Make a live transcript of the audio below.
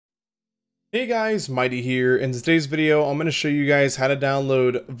Hey guys, Mighty here. In today's video, I'm going to show you guys how to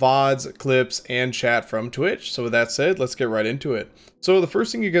download VODs, clips, and chat from Twitch. So with that said, let's get right into it. So the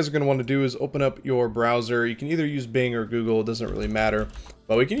first thing you guys are going to want to do is open up your browser. You can either use Bing or Google, it doesn't really matter.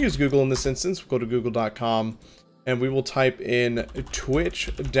 But we can use Google in this instance. We'll go to google.com and we will type in Twitch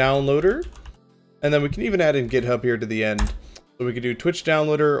downloader. And then we can even add in GitHub here to the end. So we could do Twitch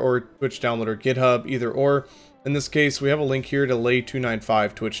downloader or Twitch downloader GitHub, either or. In this case, we have a link here to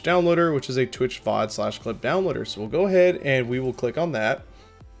Lay295 Twitch downloader, which is a Twitch VOD/clip downloader. So we'll go ahead and we will click on that.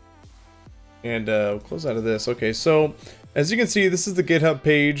 And we'll close out of this. Okay, so as you can see, this is the GitHub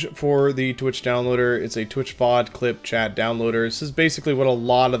page for the Twitch downloader. It's a Twitch VOD clip chat downloader. This is basically what a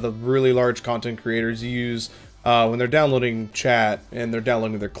lot of the really large content creators use when they're downloading chat and they're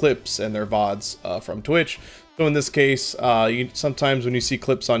downloading their clips and their VODs from Twitch. So in this case, sometimes when you see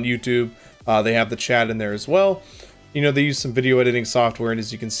clips on YouTube, they have the chat in there as well. You know, they use some video editing software, and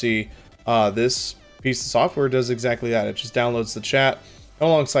as you can see, this piece of software does exactly that. It just downloads the chat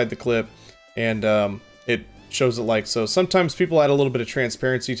alongside the clip, and it shows it like so. Sometimes people add a little bit of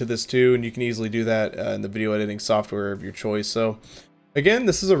transparency to this too, and you can easily do that in the video editing software of your choice. So again,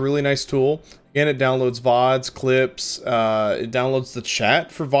 this is a really nice tool. Again, it downloads VODs, clips, it downloads the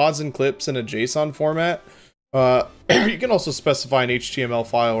chat for VODs and clips in a JSON format. You can also specify an HTML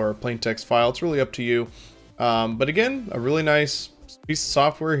file or a plain text file. It's really up to you. But again, a really nice piece of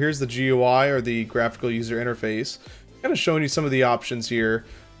software. Here's the GUI, or the graphical user interface. Kind of showing you some of the options here,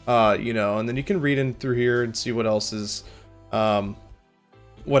 you know, and then you can read in through here and see what else is,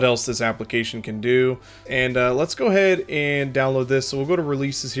 what else this application can do. And let's go ahead and download this. So we'll go to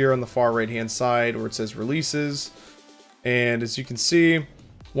releases here on the far right hand side where it says releases. And as you can see,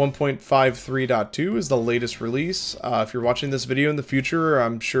 1.53.2 is the latest release. If you're watching this video in the future,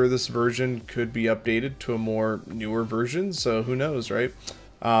 I'm sure this version could be updated to a more newer version, so who knows, right?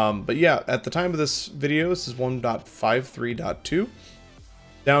 But yeah, at the time of this video, this is 1.53.2.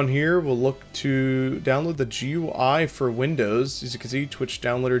 Down here, we'll look to download the GUI for Windows. As you can see, Twitch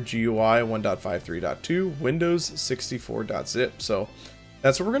downloader GUI 1.53.2, Windows 64.zip. So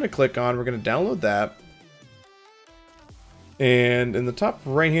that's what we're going to click on. We're going to download that. And in the top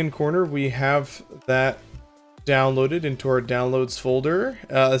right hand corner, we have that downloaded into our downloads folder.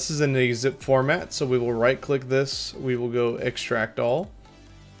 This is in a zip format, so we will right click this. We will go extract all,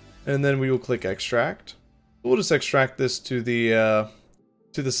 and then we will click extract. We'll just extract this to the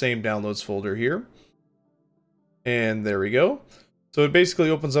same downloads folder here. And there we go. So it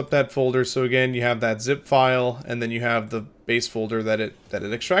basically opens up that folder. So again, you have that zip file, and then you have the base folder that it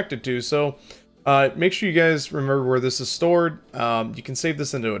extracted to. So make sure you guys remember where this is stored. You can save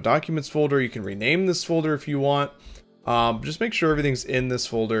this into a documents folder. You can rename this folder if you want. Just make sure everything's in this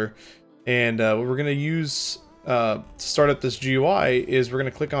folder. And what we're going to use to start up this GUI is we're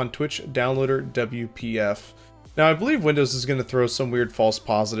going to click on Twitch downloader WPF. Now I believe Windows is going to throw some weird false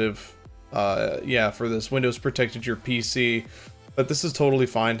positive, yeah, for this. Windows protected your PC, but this is totally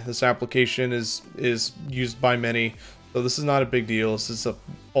fine. This application is used by many. So this is not a big deal. This is a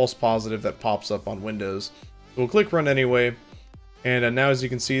false positive that pops up on Windows. We'll click run anyway. And now as you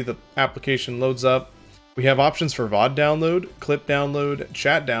can see, the application loads up. We have options for VOD download, clip download,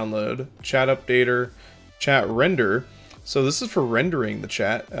 chat updater, chat render. So this is for rendering the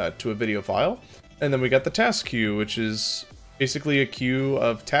chat to a video file. And then we got the task queue, which is basically a queue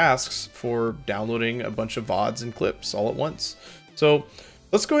of tasks for downloading a bunch of VODs and clips all at once. So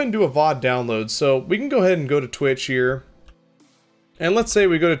let's go ahead and do a VOD download. So we can go ahead and go to Twitch here. And let's say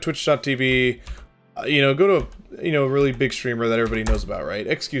we go to twitch.tv, you know, go to a really big streamer that everybody knows about, right?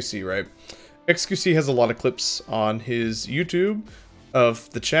 XQC, right? XQC has a lot of clips on his YouTube of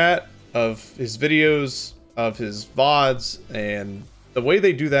the chat, of his videos, of his VODs. And the way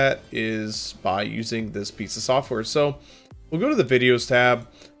they do that is by using this piece of software. So we'll go to the videos tab.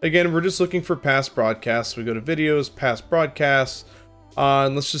 Again, we're just looking for past broadcasts. We go to videos, past broadcasts.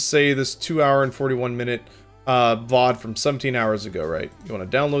 And let's just say this 2 hour and 41 minute VOD from 17 hours ago, right? You want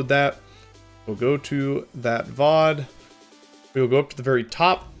to download that. We'll go to that VOD. We will go up to the very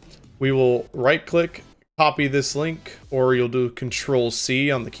top. We will right click, copy this link, or you'll do Control C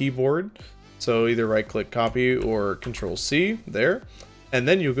on the keyboard. So either right click copy or Control C there. And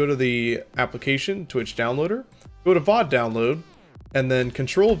then you'll go to the application, Twitch downloader, go to VOD download, and then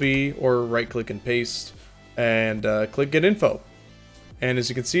Control V or right click and paste, and click get info. And as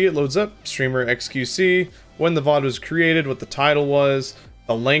you can see, it loads up streamer XQC, when the VOD was created, what the title was,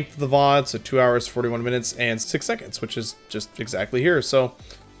 the length of the VOD, so 2 hours, 41 minutes, and 6 seconds, which is just exactly here. So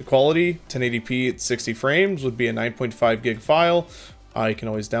the quality, 1080p at 60 frames, would be a 9.5 gig file. You can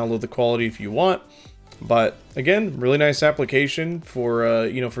always download the quality if you want. But again, really nice application for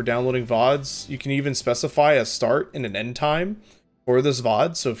you know, for downloading VODs. You can even specify a start and an end time for this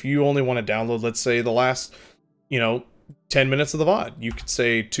VOD. So if you only want to download, let's say, the last, you know, 10 minutes of the VOD, you could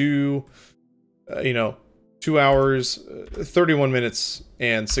say 2 hours, 31 minutes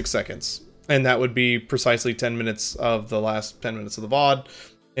and 6 seconds. And that would be precisely 10 minutes of the last 10 minutes of the VOD,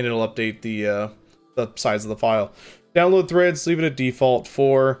 and it'll update the size of the file. Download threads, leave it at default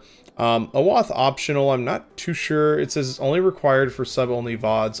for OAuth optional. I'm not too sure. It says it's only required for sub-only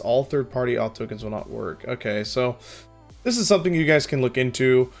VODs. All third-party auth tokens will not work. Okay, so this is something you guys can look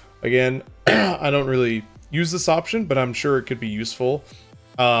into. Again, I don't really use this option, but I'm sure it could be useful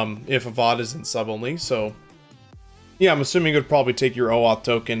if a VOD isn't sub-only. So yeah, I'm assuming it would probably take your OAuth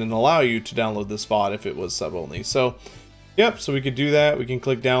token and allow you to download this VOD if it was sub-only. So yep, so we could do that. We can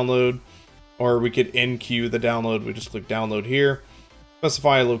click download, or we could in-queue the download. We just click download here.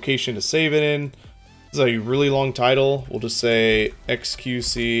 Specify a location to save it in. This is a really long title. We'll just say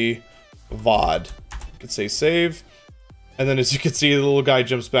XQC VOD. You could say save. And then as you can see, the little guy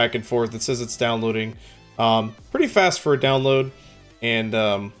jumps back and forth. It says it's downloading. Pretty fast for a download.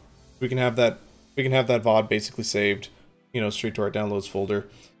 And we can have that VOD basically saved, you know, straight to our downloads folder.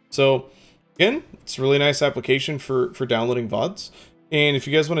 So again, it's a really nice application for downloading VODs. And if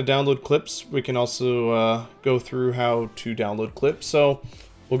you guys want to download clips, we can also go through how to download clips. So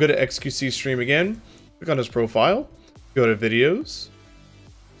we'll go to XQC stream again, click on his profile, go to videos,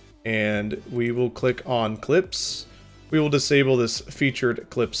 and we will click on clips. We will disable this featured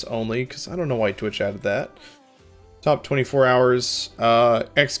clips only, because I don't know why Twitch added that. Top 24 hours,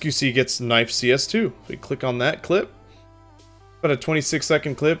 XQC gets Knife CS2. We click on that clip. About a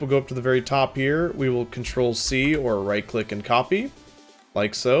 26-second clip. We'll go up to the very top here. We will Control C or right click and copy,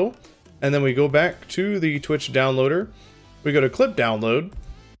 like so. And then we go back to the Twitch downloader. We go to clip download.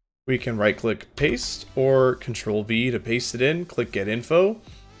 We can right click paste or Control V to paste it in. Click get info.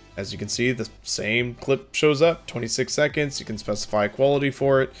 As you can see, the same clip shows up, 26 seconds. You can specify quality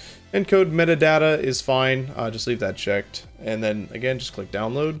for it. Encode metadata is fine. Just leave that checked. And then again, just click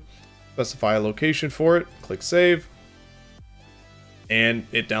download. Specify a location for it. Click save. And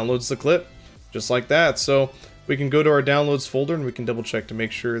it downloads the clip just like that. So we can go to our downloads folder and we can double check to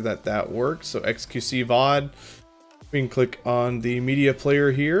make sure that that works. So XQC VOD. We can click on the media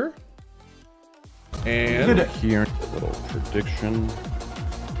player here. And here, a little prediction.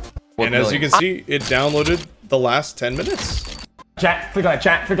 And as you can see, it downloaded the last 10 minutes. Chat, click on that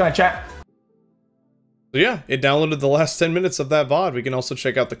chat, click on that chat. So yeah, it downloaded the last 10 minutes of that VOD. We can also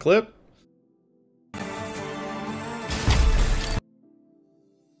check out the clip.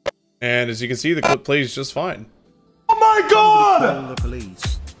 And as you can see, the clip plays just fine. Oh my god! Call the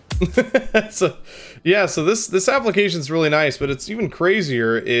police. So yeah, so this application is really nice, but it's even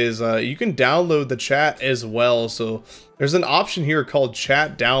crazier is you can download the chat as well. So there's an option here called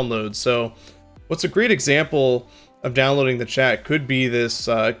chat download. So what's a great example of downloading the chat could be this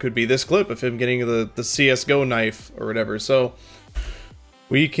clip of him getting the CS:GO knife or whatever. So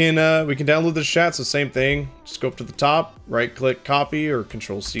we can download the chat. So same thing, just go up to the top, right click copy or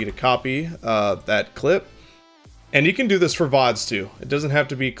Control C to copy that clip. And you can do this for VODs too. It doesn't have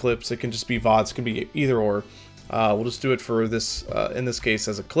to be clips. It can just be VODs. It can be either or. We'll just do it for this, in this case,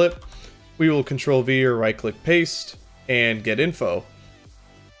 as a clip. We will Control V or right click paste and get info.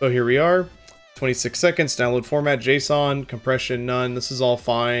 So here we are, 26 seconds, download format, JSON, compression, none. This is all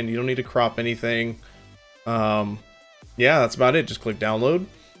fine. You don't need to crop anything. Yeah, that's about it. Just click download,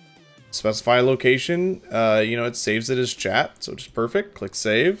 specify a location. You know, it saves it as chat, so just perfect. Click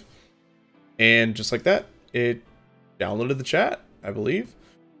save. And just like that, it downloaded the chat, I believe.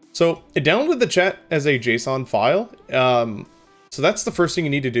 So it downloaded the chat as a JSON file. So that's the first thing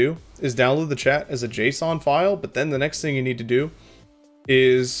you need to do, is download the chat as a JSON file. But then the next thing you need to do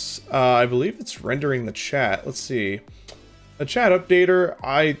is, I believe it's rendering the chat. Let's see. A chat updater.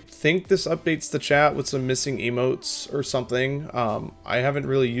 I think this updates the chat with some missing emotes or something. I haven't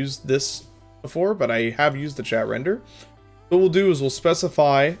really used this before, but I have used the chat render. What we'll do is we'll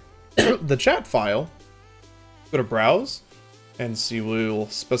specify the chat file. Go to browse and see, we'll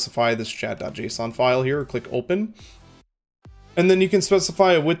specify this chat.json file here, click open. And then you can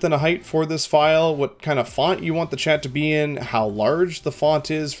specify a width and a height for this file, what kind of font you want the chat to be in, how large the font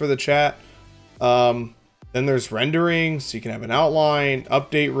is for the chat. Then there's rendering, so you can have an outline,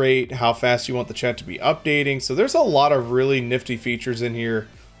 update rate, how fast you want the chat to be updating. So there's a lot of really nifty features in here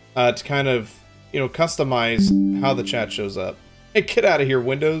to kind of, you know, customize how the chat shows up. Hey, get out of here,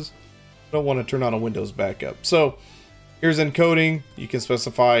 Windows. Don't want to turn on a Windows backup. So here's encoding. You can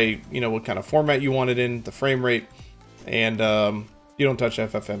specify, you know, what kind of format you want it in, the frame rate, and you don't touch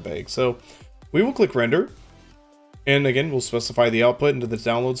FFmpeg. So we will click render. And again, we'll specify the output into the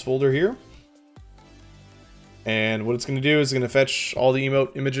downloads folder here. And what it's going to do is going to fetch all the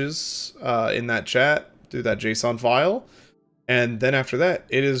emote images in that chat through that JSON file. And then after that,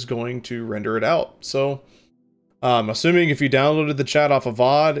 it is going to render it out. So assuming if you downloaded the chat off a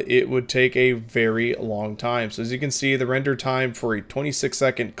VOD, it would take a very long time. So as you can see, the render time for a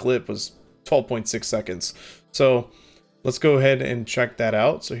 26-second clip was 12.6 seconds. So let's go ahead and check that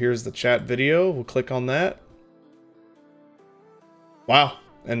out. So here's the chat video. We'll click on that. Wow.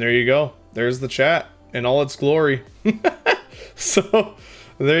 And there you go. There's the chat in all its glory. So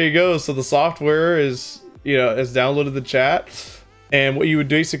there you go. So the software is, has downloaded the chat. And what you would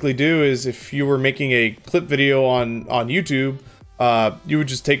basically do is if you were making a clip video on YouTube, you would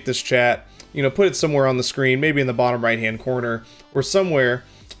just take this chat, put it somewhere on the screen, maybe in the bottom right-hand corner or somewhere,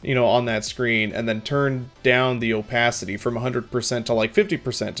 on that screen, and then turn down the opacity from 100% to like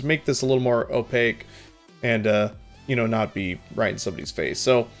 50% to make this a little more opaque and, not be right in somebody's face.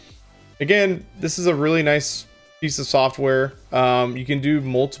 So again, this is a really nice piece of software. You can do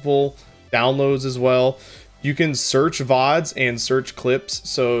multiple downloads as well. You can search VODs and search clips.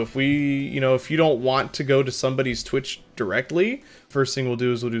 So if if you don't want to go to somebody's Twitch directly, first thing we'll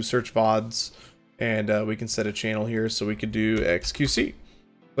do is we'll do search VODs, and we can set a channel here. So we could do XQC.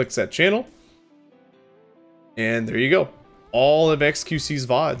 Click set channel. And there you go. All of XQC's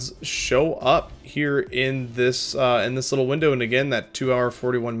VODs show up here in this little window. And again, that 2 hour,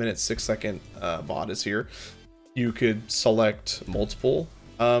 41 minute, 6 second VOD is here. You could select multiple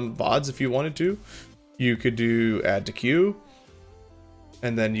VODs if you wanted to. You could do add to queue,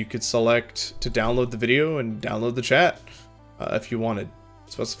 and then you could select to download the video and download the chat. If you wanted,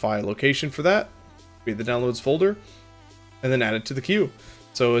 specify a location for that, create the downloads folder, and then add it to the queue.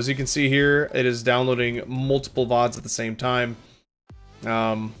 So as you can see here, it is downloading multiple VODs at the same time.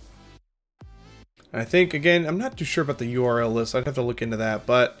 I think, again, I'm not too sure about the URL list. I'd have to look into that,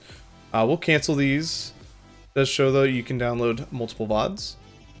 but we'll cancel these. It does show, though, you can download multiple VODs.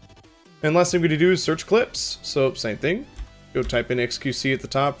 And last thing we're going to do is search clips. So same thing. Go type in XQC at the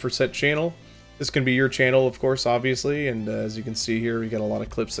top for set channel. This can be your channel, of course, obviously. And as you can see here, we got a lot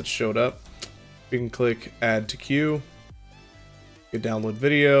of clips that showed up. We can click add to queue. You can download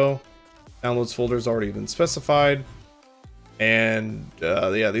video. Downloads folder has already been specified. And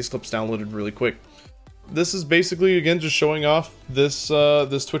yeah, these clips downloaded really quick. This is basically, again, just showing off this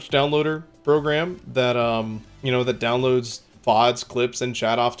this Twitch downloader program that that downloads VODs, clips, and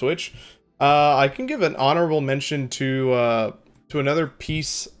chat off Twitch. I can give an honorable mention to another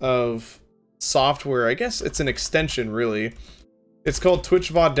piece of software. I guess it's an extension, really. It's called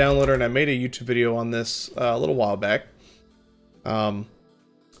Twitch VOD Downloader, and I made a YouTube video on this a little while back.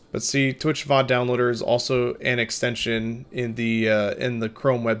 But see, Twitch VOD Downloader is also an extension in the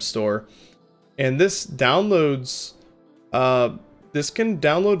Chrome Web Store, and this downloads. This can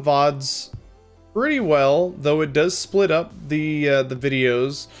download VODs pretty well, though it does split up the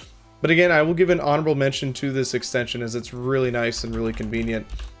videos. But again, I will give an honorable mention to this extension as it's really nice and really convenient.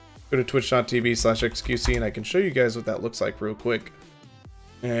 Go to twitch.tv/xqc and I can show you guys what that looks like real quick.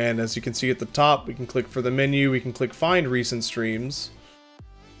 And as you can see at the top, we can click for the menu, we can click find recent streams.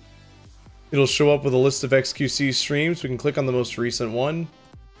 It'll show up with a list of XQC streams. We can click on the most recent one.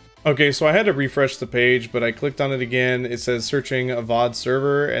 Okay, so I had to refresh the page, but I clicked on it again. It says searching a VOD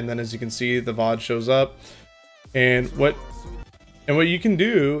server, and then as you can see, the VOD shows up. And what you can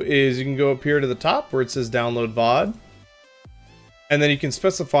do is you can go up here to the top where it says download VOD, and then you can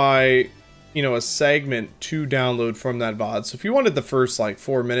specify, a segment to download from that VOD. So if you wanted the first like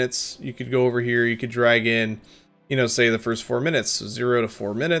 4 minutes, you could go over here, you could drag in, say the first 4 minutes, so 0 to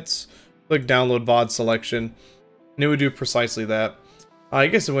 4 minutes, click download VOD selection, and it would do precisely that. I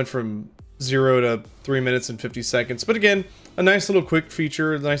guess it went from 0 to 3 minutes and 50 seconds. But again, a nice little quick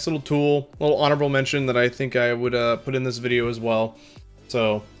feature, a nice little tool, a little honorable mention that I think I would put in this video as well.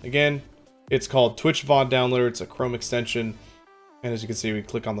 So again, it's called Twitch VOD Downloader. It's a Chrome extension. And as you can see, we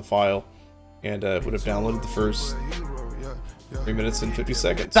click on the file and it would have downloaded the first 3 minutes and 50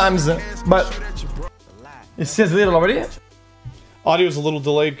 seconds. Times, but it says little already. Audio is a little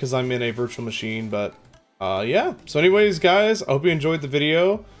delayed because I'm in a virtual machine, but yeah. So anyways, guys, I hope you enjoyed the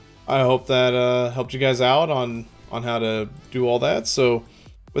video. I hope that helped you guys out on how to do all that. So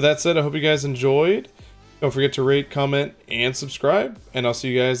with that said, I hope you guys enjoyed. Don't forget to rate, comment, and subscribe. And I'll see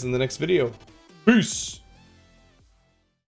you guys in the next video. Peace!